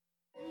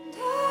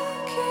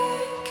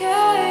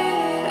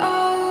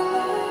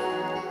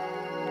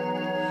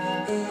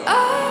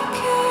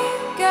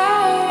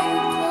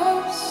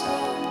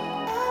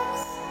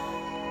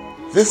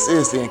This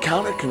is the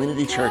Encounter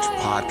Community Church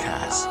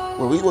podcast,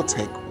 where we will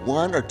take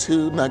one or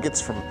two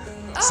nuggets from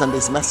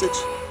Sunday's message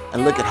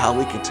and look at how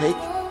we can take,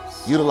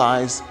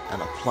 utilize,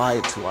 and apply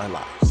it to our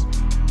lives.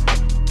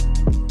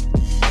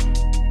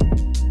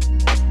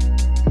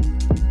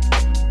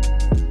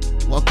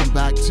 Welcome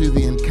back to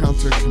the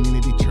Encounter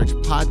Community Church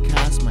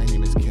podcast. My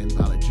name is Ken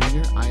Ballard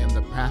Jr. I am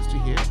the pastor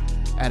here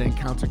at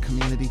Encounter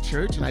Community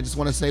Church, and I just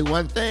want to say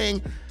one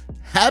thing.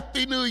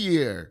 Happy New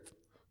Year.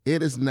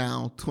 It is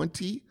now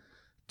 2020.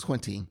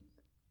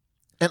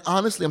 And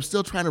honestly, I'm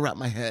still trying to wrap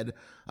my head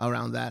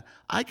around that.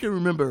 I can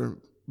remember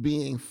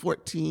being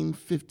 14,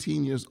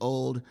 15 years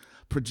old,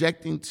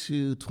 projecting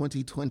to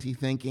 2020,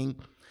 thinking,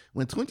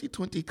 when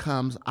 2020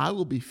 comes, I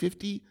will be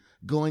 50,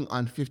 going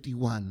on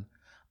 51.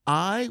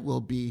 I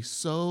will be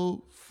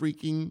so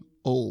freaking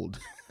old.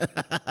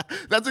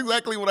 That's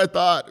exactly what I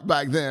thought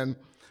back then.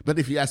 But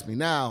if you ask me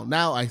now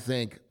I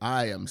think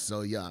I am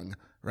so young,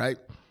 right?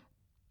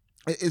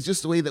 It's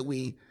just the way that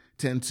we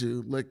tend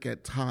to look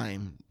at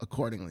time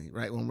accordingly,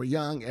 right? When we're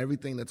young,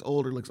 everything that's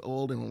older looks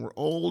old, and when we're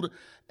old,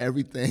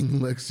 everything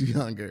looks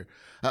younger.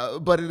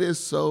 But it is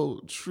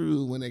so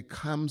true when it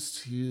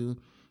comes to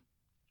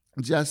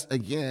just,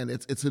 again,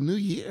 it's a new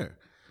year.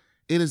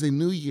 It is a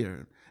new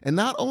year. And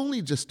not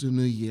only just a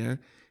new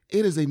year,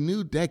 it is a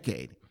new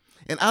decade.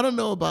 And I don't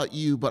know about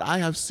you, but I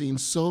have seen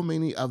so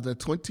many of the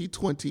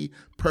 2020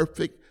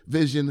 perfect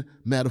vision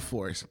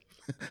metaphors.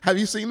 Have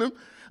you seen them?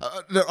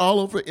 They're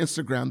all over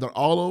Instagram. They're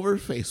all over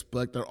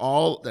Facebook.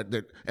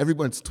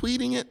 Everyone's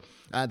tweeting it.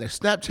 They're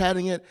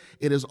Snapchatting it.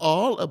 It is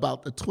all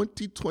about the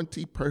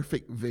 2020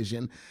 perfect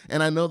vision.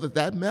 And I know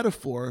that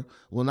metaphor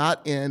will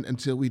not end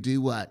until we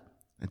do what?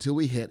 Until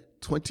we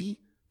hit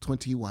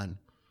 2021.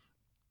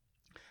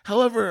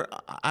 However,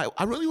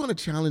 I really want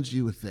to challenge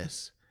you with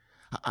this.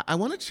 I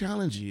want to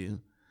challenge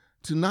you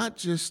to not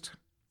just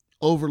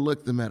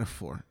overlook the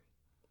metaphor.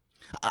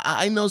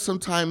 I know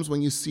sometimes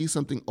when you see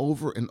something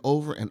over and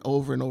over and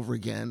over and over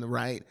again,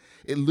 right,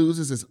 it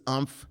loses its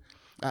umph.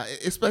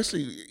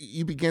 Especially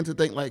you begin to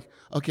think like,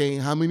 okay,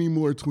 how many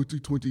more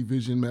 2020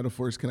 vision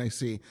metaphors can I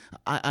see?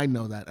 I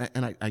know that,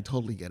 and I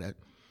totally get it.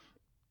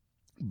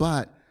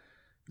 But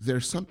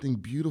there's something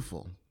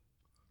beautiful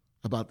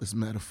about this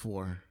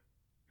metaphor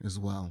as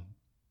well.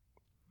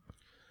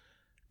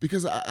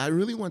 Because I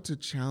really want to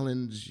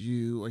challenge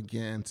you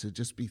again to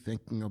just be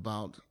thinking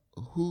about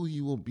who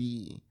you will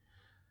be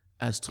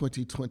as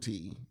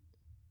 2020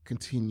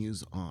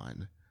 continues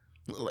on.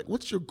 Like,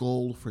 what's your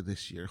goal for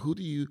this year? Who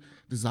do you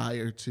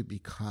desire to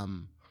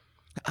become?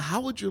 How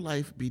would your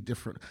life be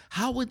different?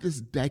 How would this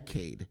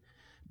decade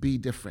be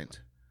different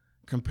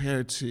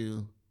compared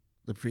to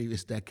the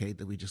previous decade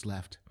that we just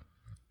left?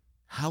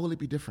 How will it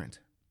be different?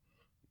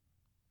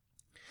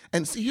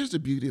 And see, here's the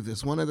beauty of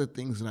this. One of the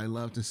things that I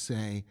love to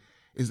say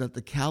is that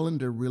the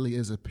calendar really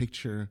is a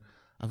picture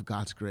of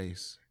God's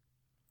grace.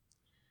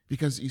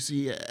 Because you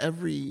see,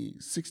 every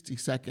 60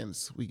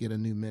 seconds, we get a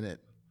new minute.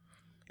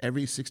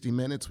 Every 60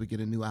 minutes, we get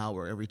a new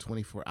hour. Every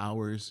 24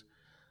 hours,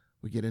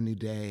 we get a new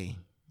day.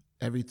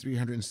 Every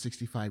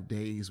 365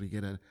 days, we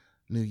get a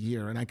new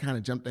year. And I kind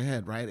of jumped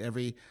ahead, right?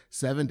 Every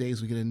 7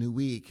 days, we get a new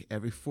week.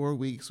 Every 4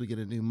 weeks, we get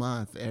a new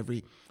month.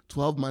 Every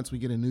 12 months, we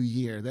get a new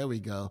year. There we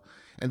go.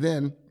 And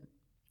then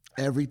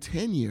every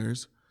 10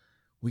 years,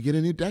 we get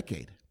a new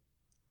decade.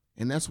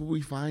 And that's where we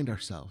find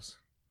ourselves.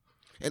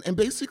 And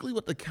basically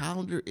what the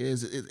calendar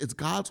is, it's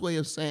God's way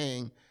of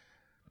saying,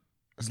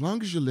 as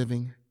long as you're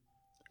living,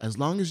 as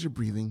long as you're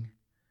breathing,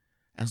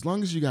 as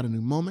long as you got a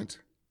new moment,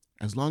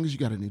 as long as you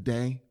got a new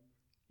day,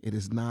 it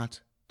is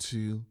not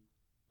too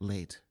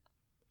late.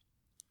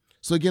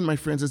 So again, my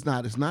friends, it's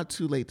not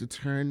too late to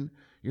turn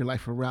your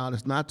life around.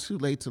 It's not too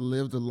late to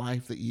live the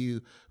life that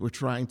you were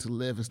trying to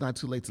live. It's not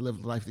too late to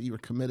live the life that you were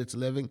committed to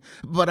living.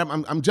 But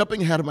I'm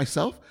jumping ahead of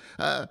myself.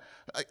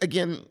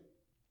 Again,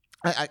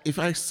 if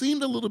I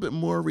seemed a little bit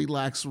more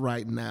relaxed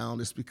right now,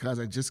 it's because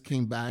I just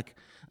came back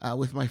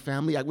with my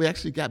family. We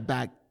actually got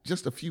back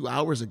just a few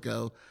hours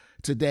ago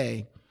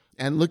today.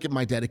 And look at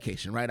my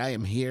dedication, right? I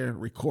am here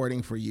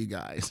recording for you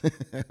guys.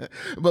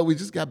 But we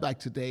just got back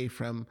today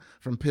from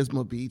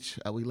Pismo Beach.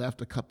 We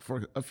left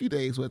for a few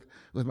days with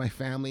my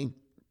family.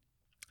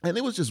 And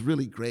it was just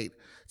really great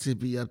to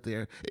be up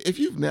there. If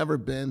you've never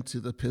been to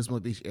the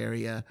Pismo Beach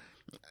area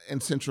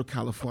in Central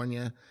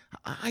California,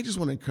 I just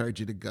want to encourage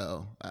you to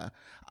go.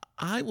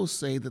 I will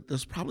say that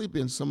there's probably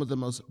been some of the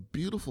most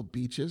beautiful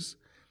beaches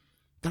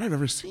that I've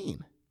ever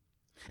seen.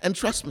 And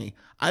trust me,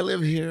 I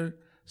live here,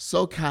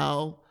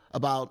 SoCal,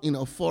 about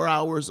 4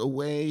 hours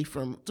away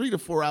from 3 to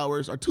 4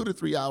 hours or 2 to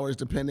 3 hours,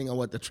 depending on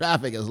what the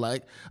traffic is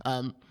like,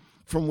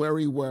 from where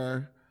we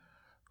were.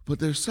 But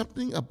there's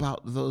something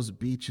about those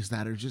beaches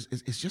that are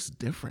it's just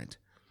different.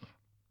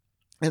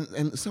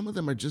 And some of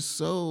them are just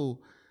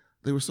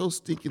they were so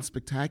stinking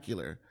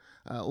spectacular.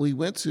 We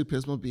went to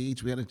Pismo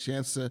Beach. We had a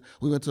chance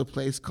we went to a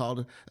place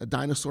called a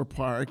Dinosaur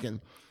Park, and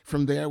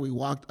from there we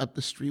walked up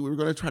the street. We were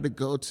going to try to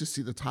go to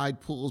see the tide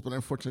pools, but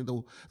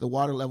unfortunately the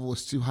water level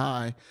was too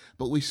high.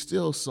 But we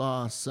still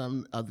saw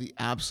some of the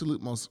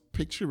absolute most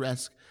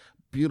picturesque,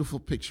 beautiful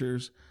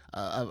pictures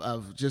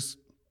of just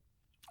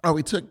Oh,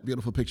 we took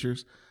beautiful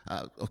pictures,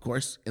 of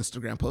course,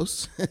 Instagram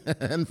posts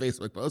and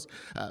Facebook posts.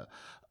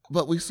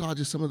 But we saw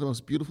just some of the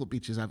most beautiful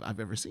beaches I've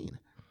ever seen.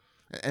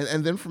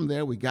 And then from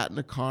there, we got in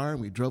the car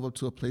and we drove up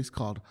to a place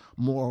called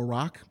Morro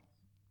Rock.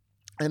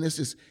 And it's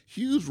this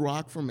huge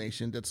rock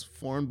formation that's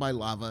formed by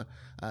lava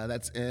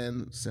that's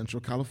in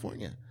Central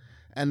California.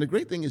 And the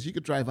great thing is you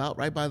could drive out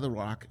right by the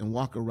rock and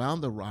walk around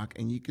the rock,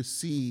 and you could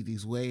see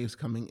these waves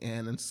coming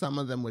in. And some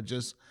of them were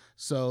just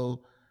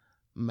so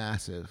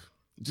massive,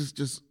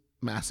 just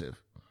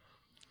massive.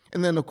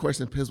 And then, of course,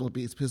 in Pismo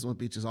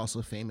Beach is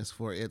also famous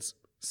for its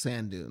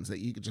sand dunes that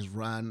you could just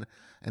run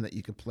and that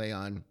you could play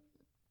on.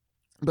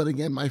 But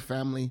again, my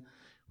family,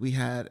 we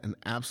had an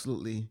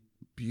absolutely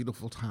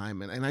beautiful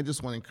time. And I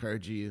just want to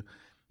encourage you,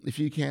 if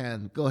you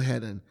can, go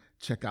ahead and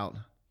check out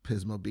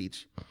Pismo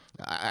Beach.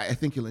 I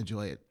think you'll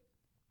enjoy it.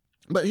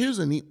 But here's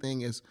a neat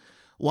thing is,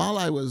 while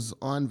I was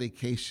on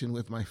vacation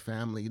with my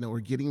family, we're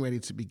getting ready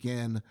to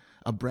begin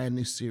a brand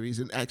new series.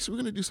 And actually,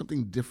 we're going to do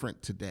something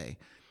different today.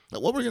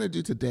 What we're going to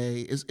do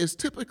today is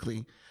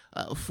typically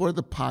for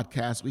the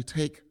podcast, we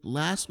take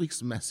last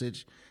week's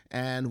message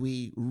and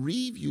we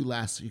review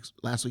last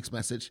week's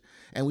message,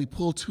 and we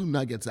pull 2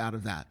 nuggets out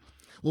of that.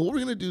 Well, what we're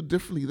going to do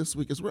differently this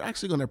week is we're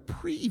actually going to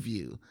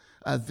preview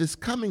this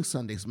coming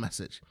Sunday's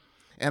message.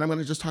 And I'm going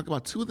to just talk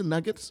about 2 of the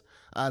nuggets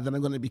that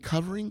I'm going to be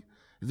covering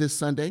this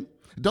Sunday.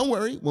 Don't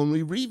worry, when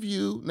we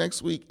review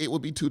next week, it will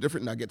be 2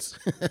 different nuggets.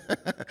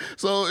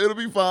 So it'll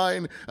be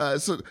fine.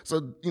 So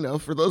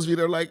for those of you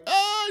that are like,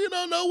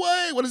 no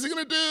way, what is he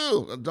going to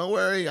do? Don't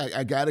worry,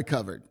 I got it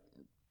covered.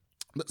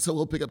 So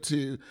we'll pick up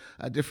 2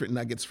 different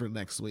nuggets for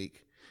next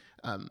week.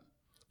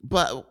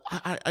 But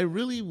I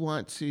really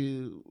want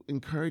to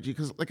encourage you,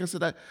 because like I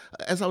said,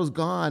 as I was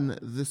gone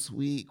this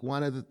week,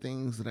 one of the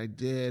things that I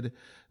did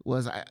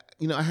was I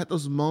had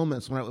those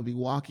moments when I would be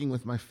walking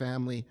with my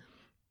family,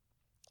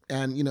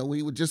 and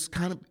we would just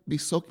kind of be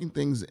soaking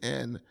things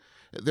in.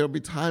 There would be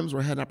times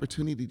where I had an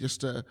opportunity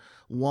just to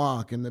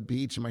walk in the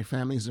beach, and my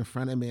family's in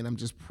front of me, and I'm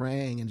just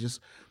praying and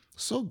just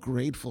so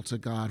grateful to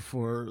God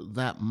for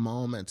that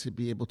moment to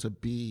be able to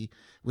be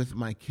with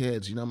my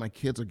kids. My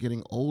kids are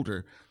getting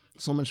older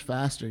so much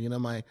faster.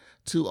 My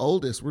 2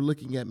 oldest, we're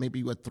looking at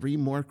maybe 3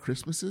 more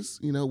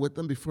Christmases, with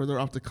them before they're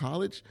off to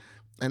college.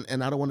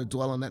 And I don't want to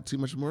dwell on that too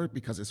much more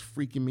because it's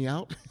freaking me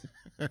out.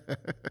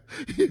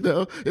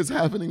 It's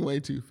happening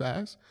way too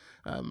fast.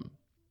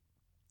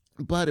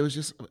 But it was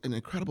just an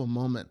incredible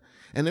moment.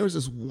 And there was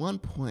this one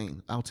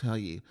point, I'll tell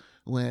you,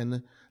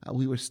 when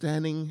we were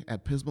standing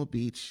at Pismo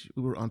Beach.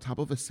 We were on top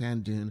of a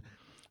sand dune.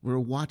 We were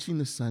watching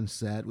the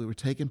sunset. We were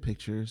taking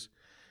pictures.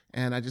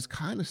 And I just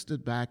kind of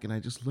stood back and I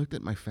just looked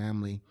at my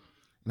family.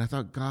 And I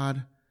thought,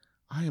 God,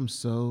 I am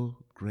so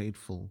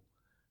grateful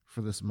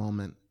for this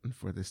moment and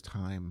for this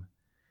time.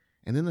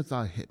 And then the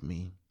thought hit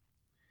me,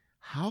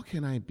 how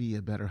can I be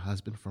a better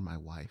husband for my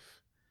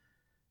wife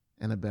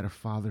and a better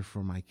father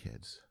for my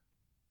kids?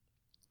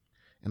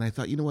 And I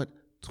thought, you know what?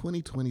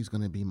 2020 is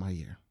going to be my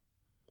year.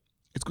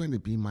 It's going to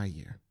be my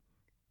year.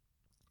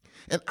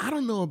 And I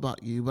don't know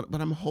about you,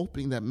 but I'm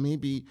hoping that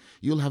maybe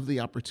you'll have the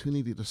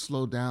opportunity to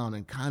slow down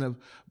and kind of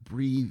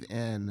breathe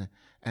in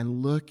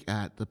and look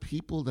at the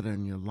people that are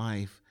in your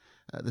life,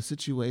 the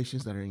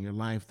situations that are in your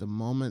life, the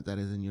moment that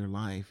is in your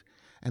life,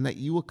 and that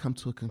you will come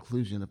to a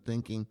conclusion of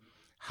thinking,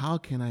 how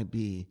can I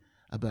be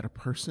a better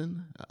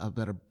person, a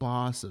better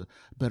boss, a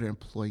better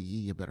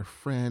employee, a better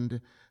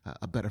friend,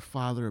 a better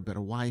father, a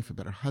better wife, a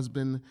better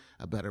husband,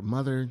 a better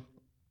mother,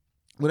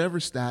 whatever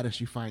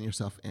status you find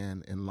yourself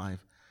in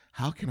life.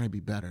 How can I be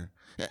better?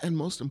 And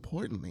most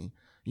importantly,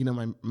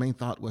 my main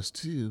thought was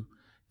too,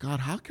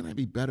 God, how can I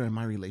be better in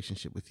my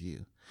relationship with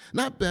you?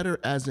 Not better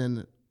as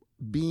in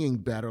being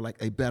better, like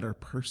a better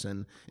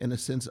person in a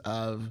sense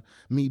of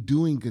me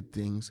doing good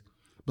things,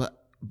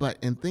 but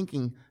in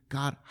thinking,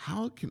 God,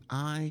 how can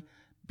I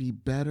be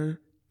better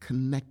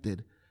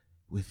connected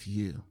with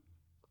you?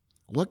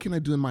 What can I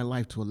do in my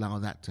life to allow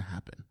that to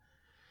happen?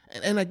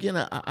 And again,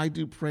 I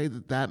do pray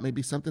that may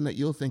be something that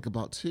you'll think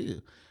about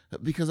too,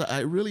 because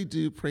I really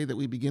do pray that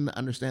we begin to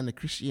understand that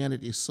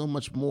Christianity is so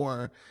much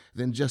more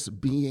than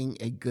just being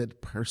a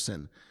good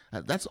person.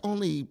 That's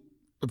only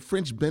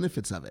fringe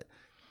benefits of it.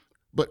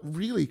 But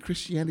really,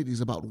 Christianity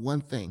is about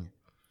one thing,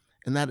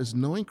 and that is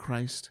knowing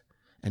Christ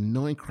and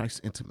knowing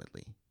Christ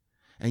intimately.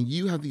 And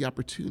you have the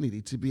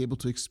opportunity to be able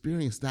to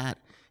experience that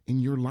in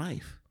your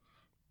life.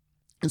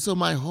 And so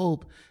my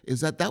hope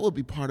is that will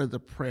be part of the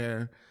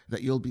prayer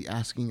that you'll be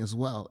asking as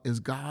well, is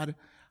God,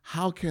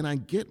 how can I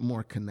get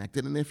more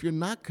connected? And if you're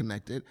not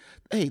connected,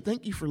 hey,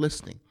 thank you for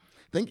listening.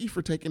 Thank you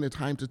for taking the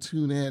time to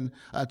tune in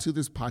to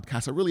this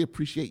podcast. I really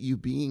appreciate you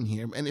being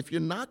here. And if you're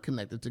not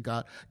connected to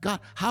God,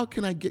 how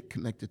can I get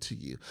connected to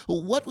you?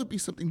 Well, what would be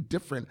something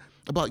different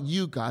about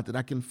you, God, that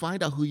I can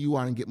find out who you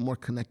are and get more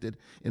connected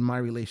in my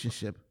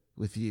relationship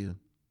with you?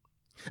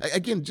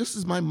 Again, just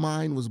as my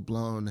mind was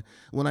blown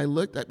when I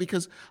looked at,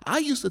 because I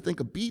used to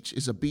think a beach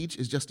is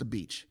just a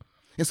beach.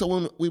 And so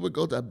when we would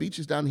go to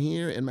beaches down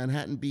here in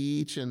Manhattan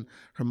Beach and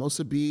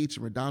Hermosa Beach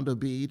and Redondo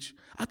Beach,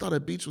 I thought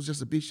a beach was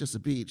just a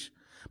beach.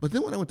 But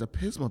then when I went to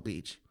Pismo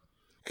Beach,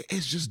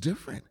 It's just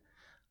different.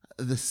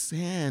 The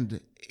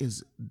sand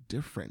is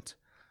different.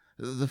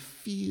 The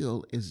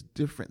feel is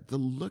different. The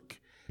look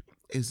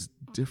is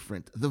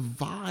different. The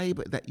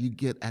vibe that you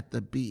get at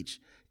the beach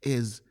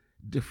is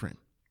different.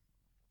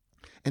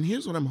 And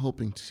here's what I'm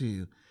hoping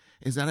too,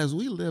 is that as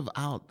we live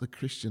out the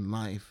Christian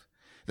life,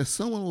 that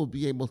someone will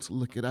be able to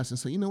look at us and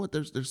say, you know what,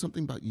 there's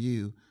something about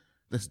you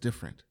that's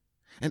different.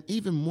 And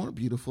even more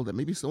beautiful, that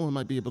maybe someone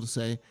might be able to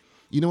say,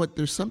 you know what,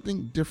 there's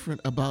something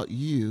different about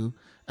you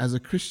as a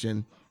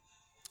Christian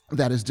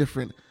that is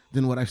different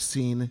than what I've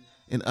seen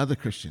in other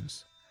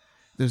Christians.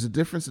 There's a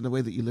difference in the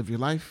way that you live your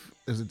life.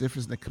 There's a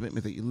difference in the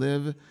commitment that you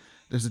live.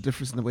 There's a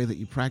difference in the way that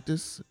you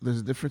practice. There's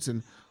a difference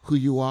in who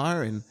you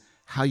are and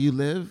how you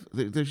live.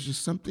 There's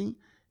just something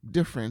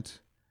different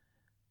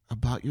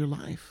about your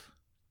life.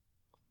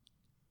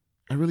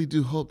 I really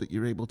do hope that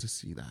you're able to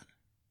see that.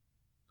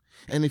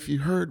 And if you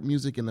heard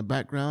music in the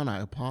background, I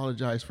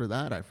apologize for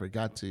that. I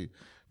forgot to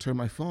turn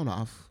my phone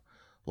off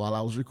while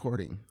I was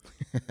recording.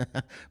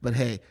 But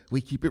hey, we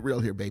keep it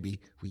real here, baby.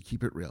 We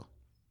keep it real.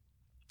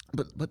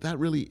 But that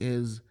really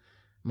is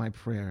my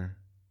prayer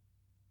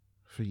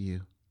for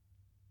you.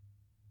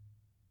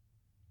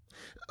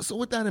 So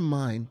with that in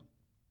mind,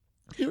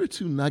 here are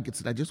two nuggets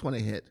that I just want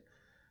to hit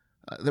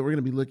that we're going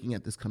to be looking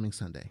at this coming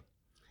Sunday.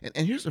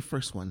 And here's the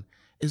first one,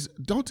 is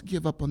don't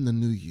give up on the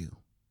new you.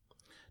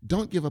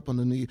 Don't give up on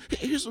the new you.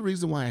 Here's the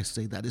reason why I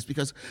say that is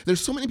because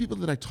there's so many people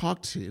that I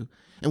talk to,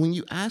 and when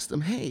you ask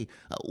them, hey,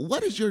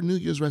 what is your New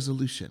Year's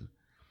resolution?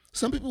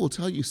 Some people will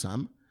tell you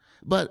some,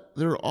 but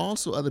there are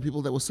also other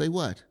people that will say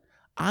what?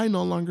 I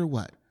no longer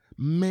what?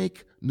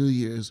 Make New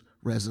Year's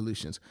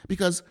resolutions.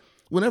 Because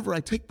whenever I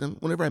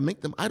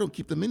make them, I don't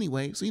keep them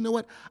anyway. So you know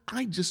what?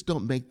 I just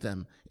don't make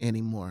them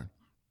anymore.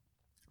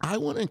 I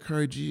want to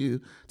encourage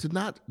you to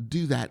not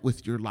do that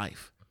with your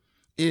life.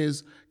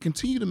 Is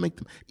continue to make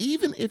them.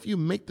 Even if you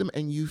make them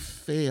and you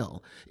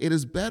fail, it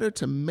is better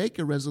to make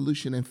a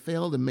resolution and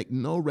fail than make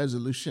no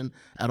resolution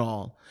at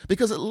all.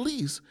 Because at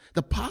least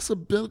the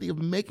possibility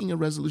of making a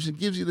resolution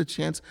gives you the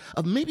chance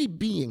of maybe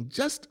being,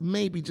 just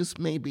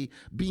maybe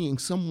being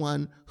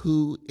someone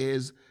who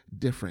is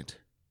different.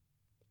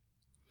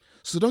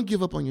 So don't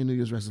give up on your New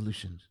Year's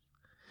resolutions.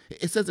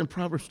 It says in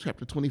Proverbs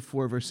chapter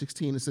 24, verse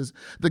 16, it says,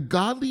 the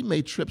godly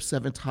may trip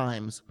 7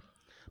 times,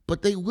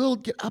 but they will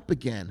get up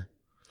again.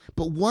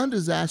 But one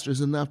disaster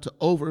is enough to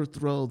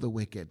overthrow the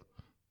wicked.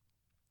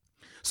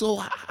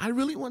 So I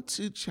really want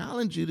to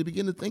challenge you to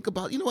begin to think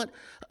about, you know what,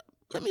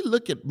 let me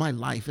look at my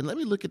life and let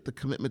me look at the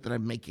commitment that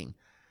I'm making.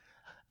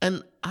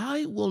 And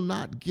I will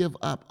not give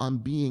up on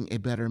being a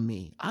better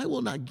me. I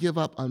will not give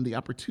up on the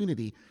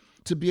opportunity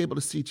to be able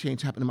to see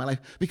change happen in my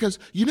life, because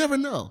you never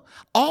know.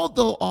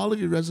 Although all of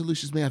your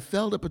resolutions may have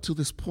failed up until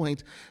this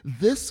point,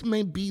 this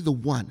may be the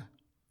one.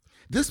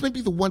 This may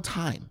be the one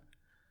time.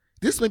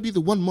 This may be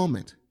the one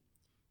moment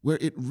where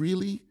it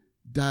really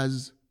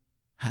does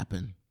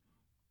happen.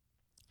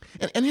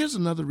 And here's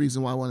another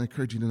reason why I want to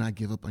encourage you to not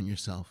give up on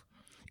yourself,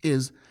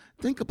 is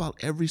think about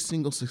every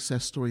single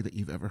success story that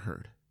you've ever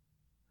heard.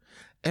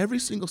 Every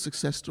single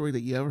success story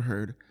that you ever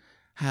heard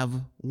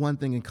have one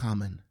thing in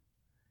common: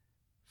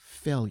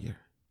 failure.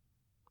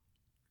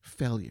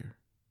 Failure.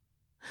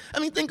 I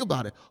mean, think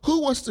about it. Who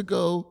wants to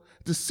go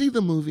to see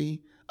the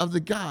movie of the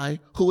guy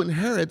who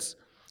inherits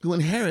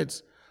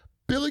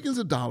billions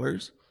of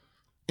dollars,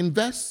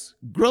 invests,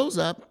 grows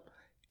up,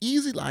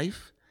 easy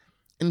life,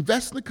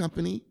 invests in a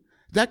company,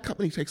 that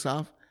company takes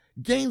off,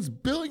 gains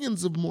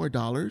billions of more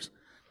dollars?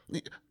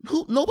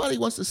 Nobody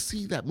wants to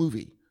see that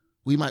movie.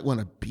 We might want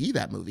to be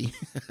that movie,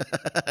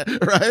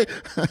 right?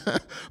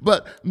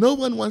 But no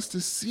one wants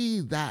to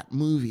see that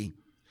movie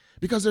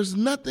because there's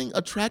nothing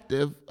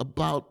attractive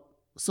about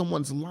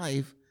someone's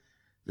life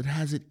that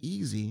has it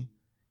easy,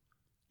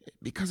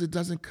 because it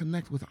doesn't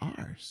connect with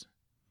ours.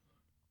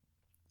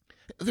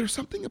 There's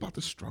something about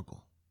the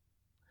struggle.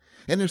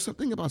 And there's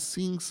something about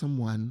seeing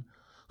someone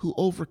who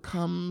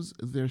overcomes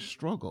their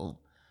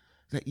struggle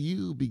that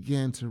you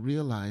begin to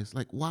realize,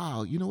 like,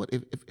 wow, you know what?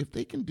 If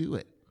they can do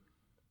it,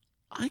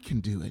 I can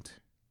do it.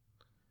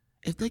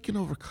 If they can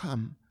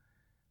overcome,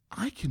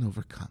 I can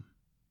overcome.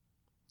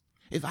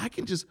 If I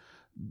can just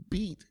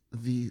beat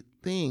the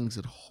things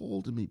that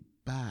hold me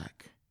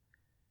back,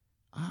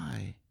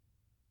 I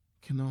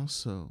can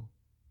also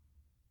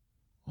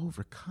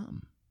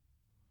overcome.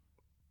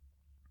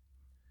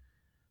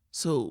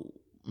 So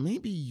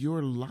maybe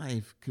your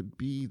life could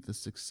be the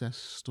success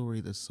story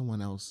that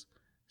someone else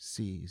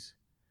sees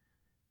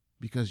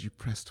because you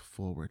pressed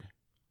forward,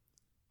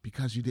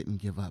 because you didn't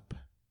give up.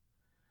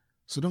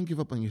 So don't give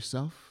up on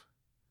yourself.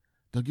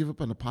 Don't give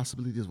up on the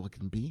possibilities of what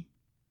can be.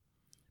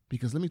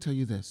 Because let me tell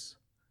you this,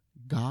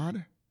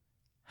 God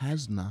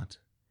has not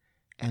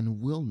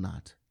and will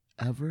not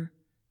ever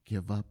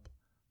give up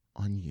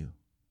on you.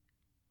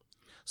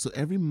 So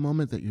every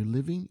moment that you're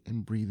living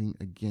and breathing,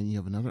 again, you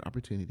have another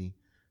opportunity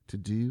to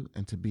do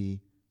and to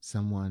be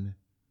someone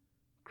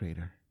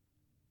greater.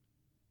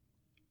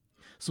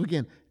 So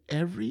again,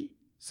 every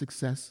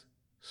success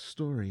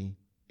story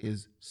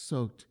is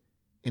soaked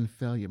in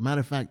failure.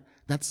 Matter of fact,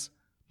 that's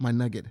my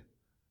nugget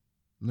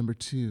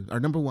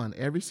Number one,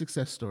 every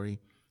success story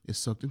is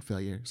soaked in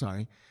failure.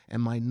 Sorry.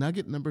 And my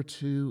nugget number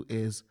two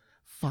is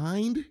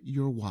find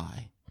your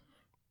why.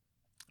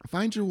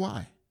 Find your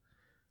why.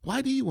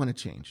 Why do you want to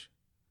change?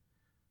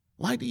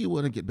 Why do you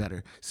want to get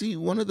better? See,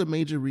 one of the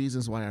major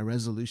reasons why our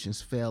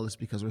resolutions fail is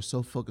because we're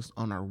so focused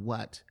on our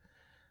what,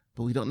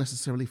 but we don't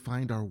necessarily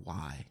find our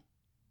why.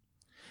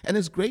 And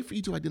it's great for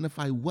you to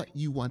identify what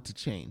you want to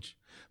change.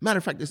 Matter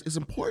of fact, it's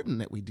important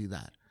that we do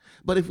that.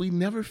 But if we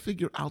never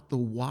figure out the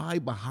why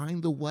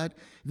behind the what,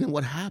 then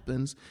what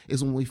happens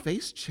is when we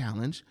face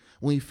challenge,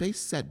 when we face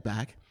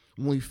setback,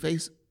 when we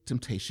face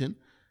temptation,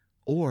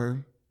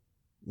 or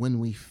when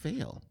we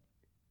fail,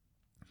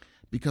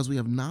 because we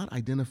have not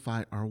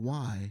identified our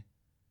why,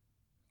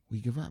 we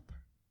give up.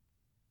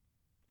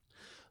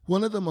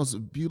 One of the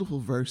most beautiful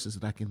verses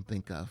that I can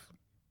think of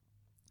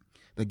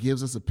that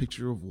gives us a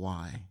picture of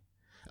why,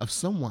 of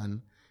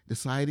someone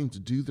deciding to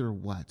do their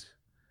what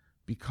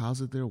because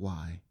of their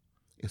why,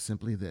 is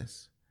simply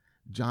this.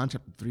 John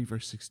chapter 3,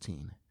 verse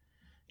 16.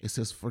 It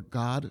says, "For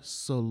God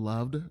so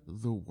loved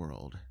the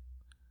world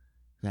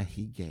that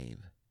he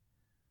gave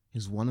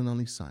his one and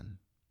only Son,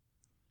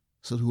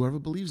 so that whoever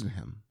believes in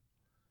him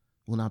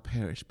will not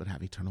perish but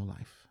have eternal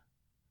life."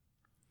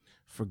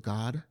 For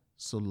God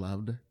so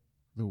loved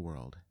the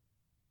world.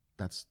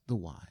 That's the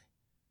why.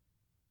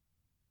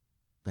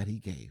 That he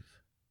gave.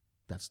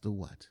 That's the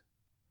what.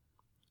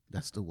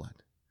 That's the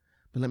what.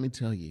 But let me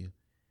tell you,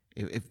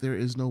 if there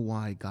is no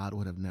why, God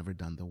would have never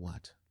done the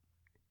what.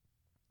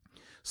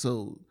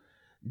 So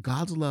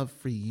God's love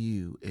for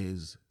you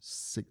is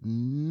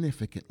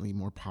significantly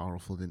more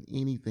powerful than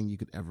anything you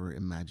could ever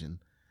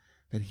imagine.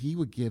 That he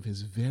would give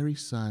his very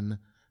Son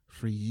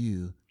for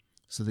you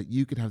so that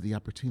you could have the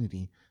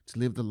opportunity to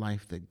live the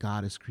life that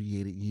God has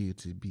created you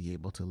to be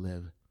able to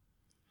live.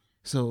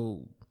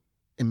 So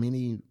in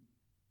many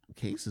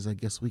cases, I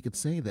guess we could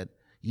say that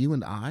you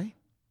and I,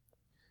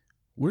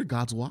 we're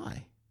God's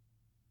why.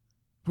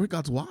 We're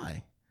God's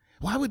why.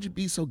 Why would you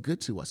be so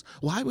good to us?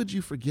 Why would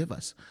you forgive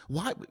us?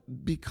 Why?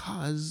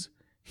 Because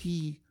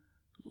he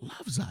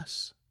loves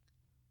us.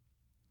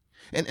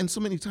 And so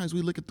many times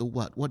we look at the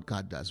what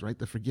God does, right?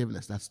 The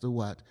forgiveness, that's the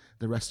what.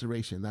 The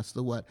restoration, that's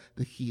the what.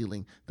 The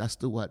healing, that's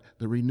the what.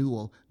 The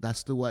renewal,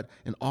 that's the what.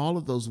 And all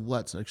of those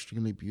whats are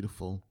extremely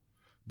beautiful,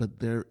 but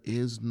there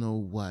is no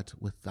what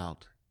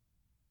without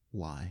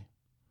why.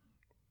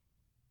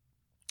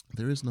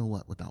 There is no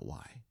what without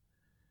why.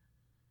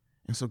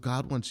 And so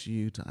God wants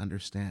you to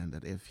understand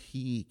that if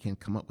he can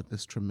come up with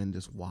this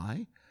tremendous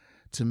why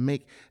to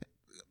make,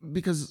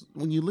 because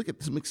when you look at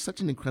to make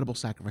such an incredible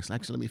sacrifice,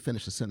 actually, let me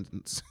finish the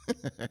sentence.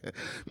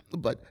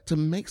 But to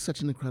make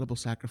such an incredible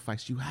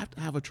sacrifice, you have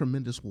to have a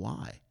tremendous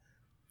why.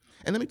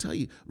 And let me tell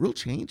you, real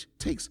change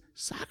takes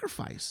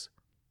sacrifice.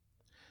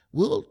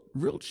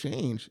 Real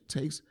change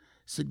takes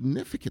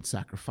significant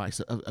sacrifice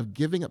of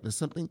giving up. There's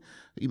something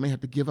you may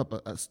have to give up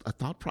a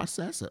thought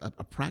process,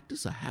 a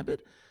practice, a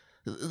habit.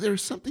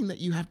 There's something that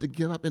you have to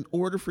give up in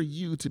order for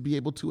you to be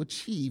able to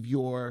achieve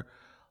your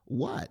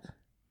what.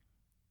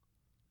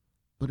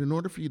 But in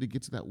order for you to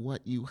get to that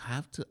what, you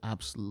have to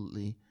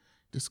absolutely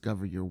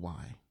discover your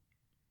why.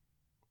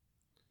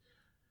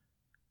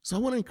 So I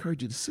want to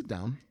encourage you to sit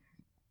down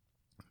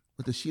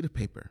with a sheet of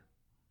paper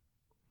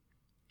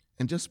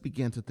and just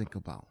begin to think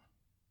about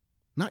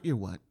not your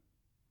what,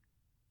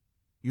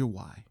 your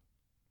why.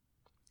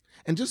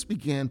 And just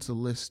begin to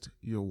list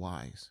your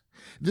whys.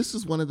 This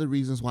is one of the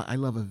reasons why I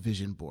love a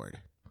vision board.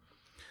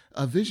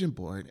 A vision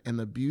board, and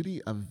the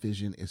beauty of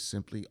vision is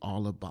simply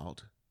all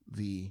about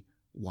the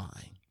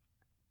why.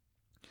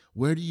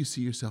 Where do you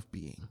see yourself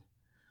being?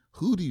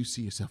 Who do you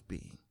see yourself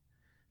being?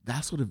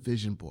 That's what a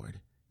vision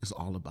board is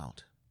all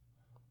about.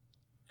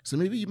 So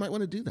maybe you might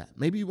want to do that.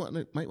 Maybe you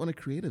might want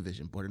to create a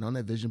vision board. And on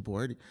that vision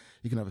board,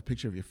 you can have a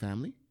picture of your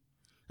family.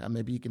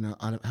 Maybe you can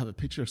have a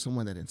picture of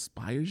someone that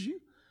inspires you.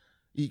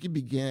 You can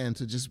begin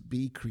to just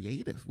be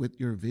creative with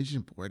your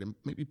vision board and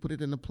maybe put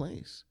it in a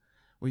place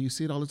where you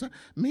see it all the time.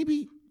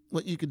 Maybe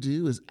what you could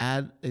do is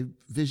add a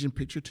vision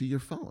picture to your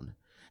phone.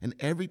 And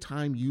every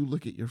time you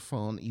look at your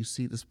phone, you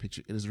see this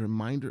picture. It is a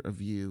reminder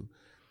of you,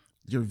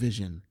 your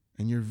vision.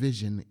 And your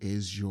vision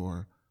is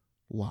your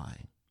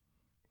why.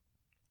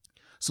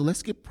 So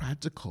let's get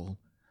practical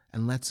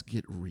and let's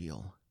get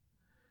real.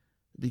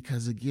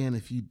 Because again,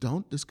 if you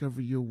don't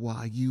discover your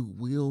why, you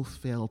will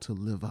fail to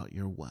live out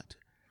your what.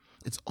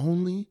 It's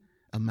only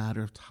a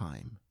matter of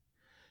time.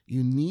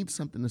 You need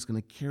something that's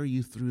going to carry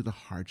you through the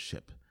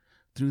hardship,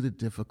 through the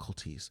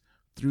difficulties,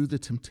 through the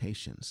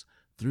temptations,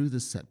 through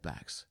the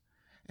setbacks.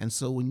 And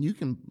so when you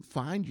can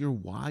find your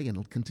why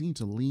and continue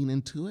to lean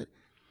into it,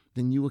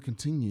 then you will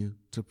continue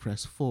to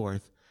press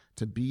forth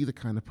to be the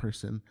kind of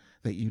person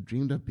that you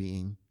dreamed of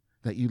being,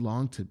 that you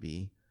long to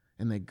be,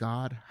 and that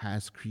God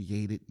has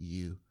created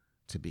you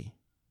to be.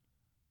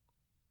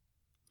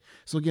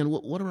 So again,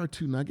 what are our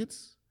two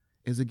nuggets?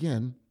 Is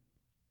again,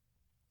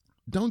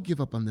 don't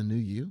give up on the new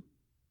you.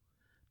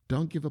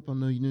 Don't give up on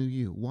the new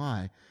you.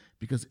 Why?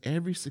 Because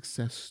every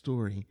success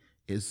story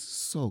is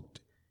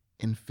soaked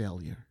in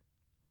failure.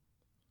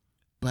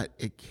 but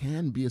it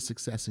can be a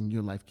success, and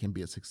your life can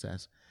be a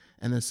success.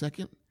 And the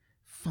second,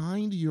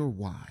 find your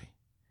why.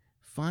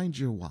 Find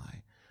your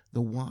why.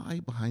 The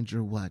why behind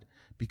your what,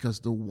 because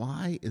the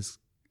why is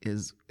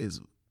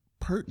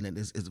pertinent,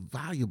 is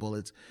valuable.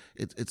 It's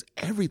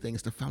everything.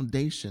 It's the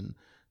foundation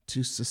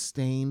to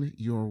sustain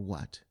your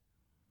what.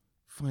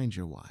 Find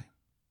your why.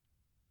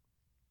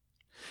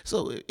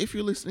 So if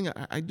you're listening,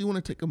 I do want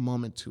to take a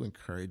moment to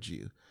encourage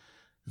you.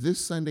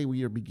 This Sunday,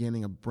 we are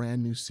beginning a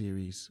brand new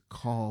series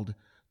called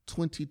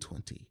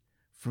 2020,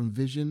 From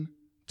Vision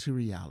to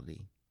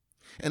Reality.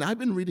 And I've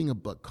been reading a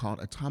book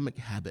called Atomic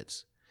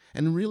Habits.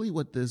 And really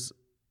what this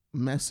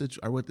message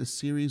or what this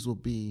series will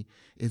be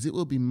is it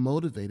will be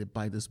motivated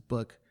by this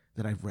book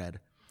that I've read,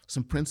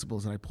 some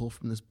principles that I pulled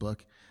from this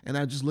book. And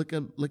I just look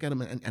at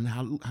them and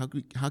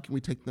how can we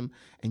take them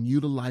and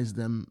utilize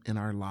them in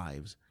our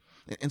lives.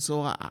 And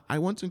so I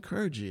want to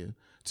encourage you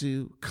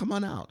to come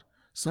on out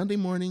Sunday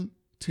morning,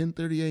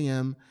 10:30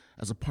 a.m.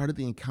 as a part of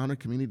the Encounter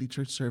Community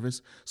Church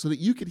service so that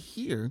you could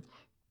hear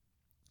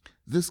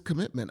this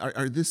commitment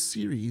or this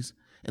series,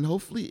 and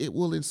hopefully it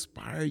will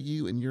inspire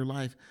you in your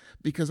life,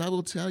 because I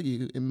will tell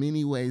you in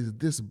many ways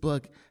this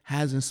book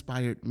has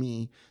inspired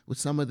me with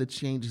some of the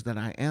changes that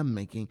I am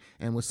making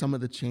and with some of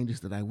the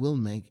changes that I will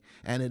make,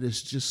 and it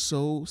is just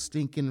so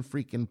stinking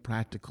freaking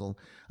practical.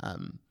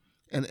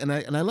 And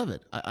I love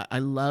it. I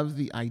love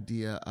the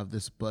idea of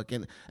this book.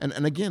 And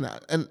again,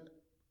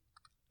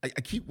 I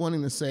keep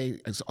wanting to say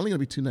it's only going to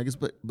be 2 nuggets,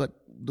 but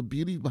the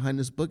beauty behind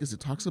this book is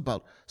it talks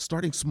about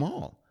starting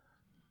small,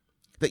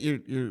 that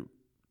your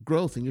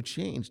growth and your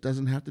change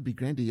doesn't have to be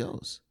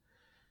grandiose,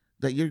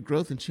 that your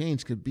growth and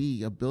change could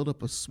be a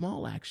buildup of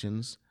small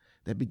actions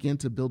that begin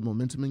to build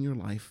momentum in your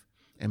life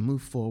and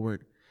move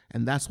forward.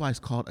 And that's why it's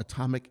called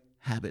Atomic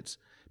Habits,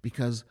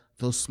 because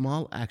those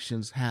small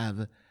actions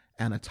have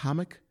an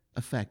atomic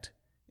effect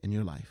in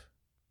your life.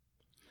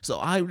 So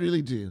I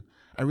really do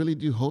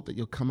hope that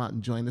you'll come out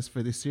and join us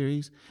for this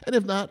series. And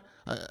if not,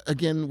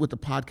 again, with the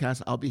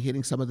podcast, I'll be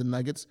hitting some of the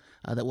nuggets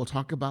that we'll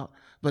talk about.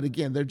 But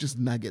again, they're just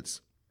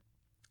nuggets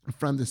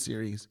from the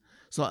series.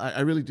 So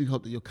I really do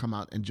hope that you'll come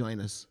out and join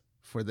us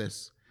for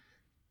this.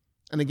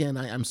 And again,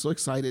 I'm so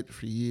excited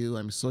for you.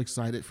 I'm so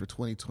excited for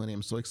 2020.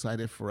 I'm so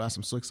excited for us.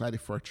 I'm so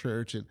excited for our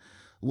church and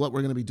what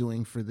we're going to be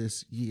doing for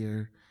this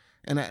year.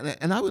 And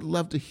I would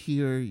love to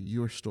hear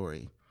your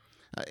story.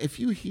 If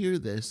you hear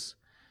this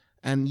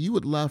and you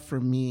would love for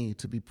me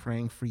to be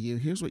praying for you,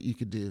 here's what you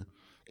could do,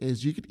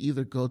 is you could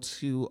either go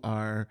to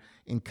our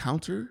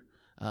Encounter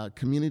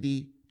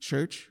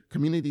community.church.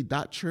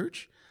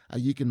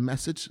 You can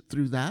message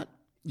through that.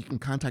 You can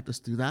contact us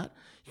through that.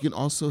 You can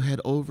also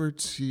head over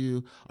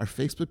to our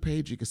Facebook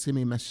page. You can send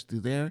me a message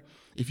through there.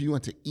 If you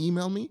want to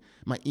email me,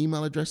 my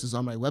email address is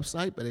on my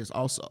website, but it's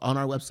also on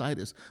our website,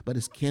 it's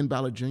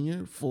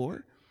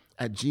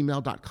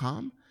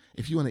kenballardjr4@gmail.com.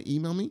 If you want to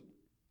email me,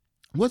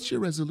 what's your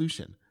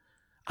resolution?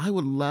 I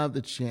would love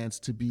the chance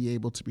to be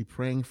able to be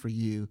praying for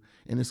you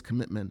in this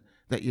commitment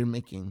that you're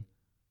making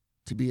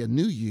to be a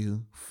new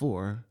you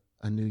for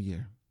a new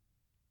year.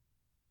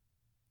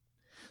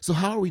 So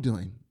how are we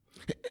doing?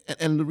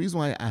 And the reason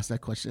why I asked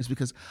that question is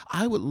because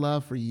I would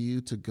love for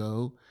you to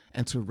go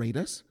and to rate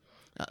us,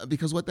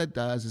 because what that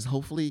does is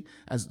hopefully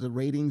as the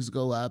ratings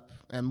go up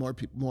and more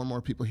and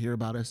more people hear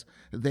about us,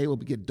 they will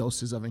get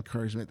doses of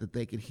encouragement that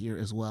they could hear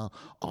as well.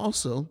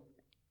 Also,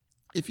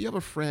 if you have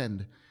a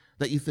friend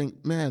that you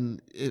think,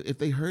 man, if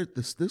they heard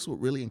this will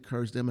really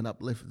encourage them and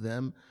uplift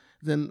them,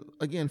 then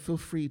again, feel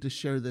free to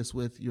share this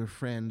with your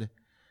friend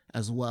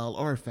as well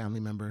or a family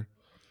member.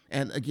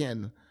 And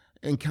again,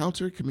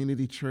 Encounter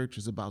Community Church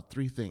is about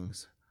 3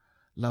 things: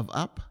 love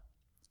up,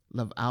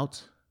 love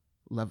out,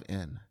 love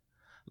in.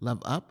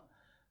 Love up,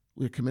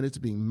 we're committed to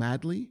being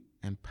madly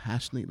and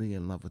passionately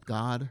in love with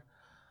God.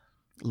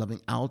 Loving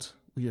out,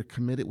 we are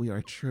committed. We are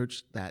a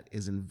church that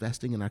is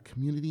investing in our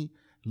community,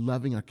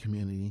 loving our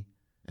community,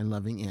 and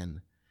loving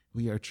in.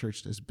 We are a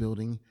church that's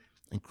building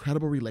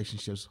incredible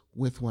relationships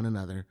with one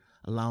another,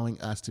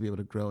 allowing us to be able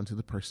to grow into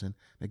the person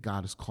that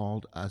God has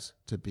called us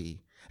to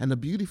be. And the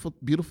beautiful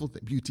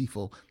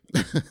the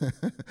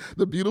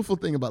beautiful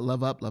thing about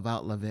love up, love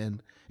out, love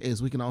in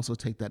is we can also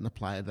take that and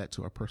apply that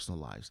to our personal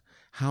lives.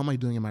 How am I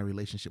doing in my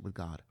relationship with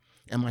God?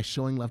 Am I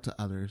showing love to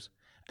others?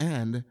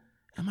 And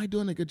am I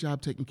doing a good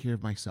job taking care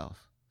of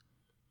myself?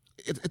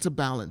 It's a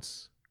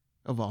balance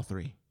of all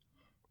 3.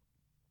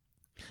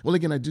 Well,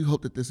 again, I do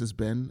hope that this has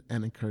been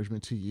an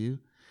encouragement to you.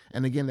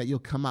 And again, that you'll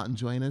come out and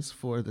join us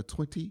for the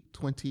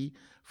 2020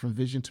 From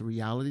Vision to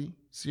Reality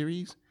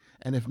series.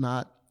 And if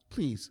not,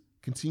 please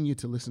continue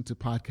to listen to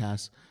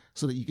podcasts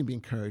so that you can be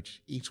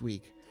encouraged each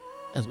week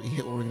as we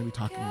hit what we're going to be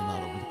talking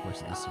about over the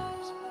course of this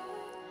series.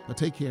 Now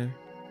take care.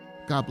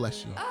 God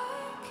bless you.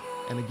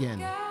 And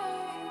again,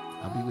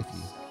 I'll be with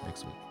you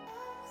next week.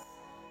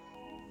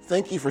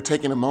 Thank you for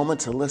taking a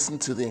moment to listen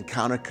to the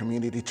Encounter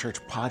Community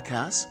Church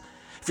podcast.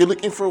 If you're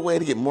looking for a way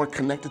to get more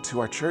connected to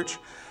our church,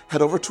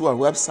 Head over to our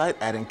website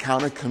at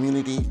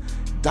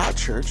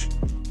encountercommunity.church.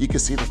 You can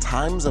see the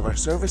times of our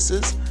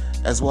services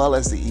as well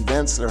as the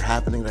events that are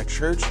happening at our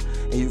church,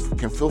 and you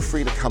can feel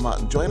free to come out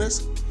and join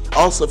us.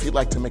 Also, if you'd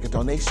like to make a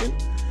donation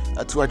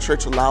to our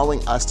church, allowing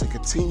us to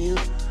continue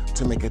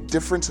to make a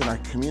difference in our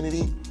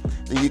community,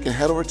 then you can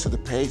head over to the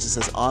page that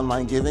says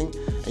online giving,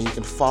 and you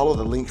can follow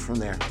the link from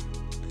there.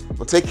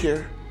 Well, take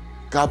care.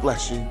 God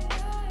bless you.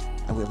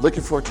 And we're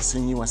looking forward to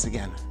seeing you once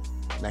again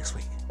next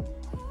week.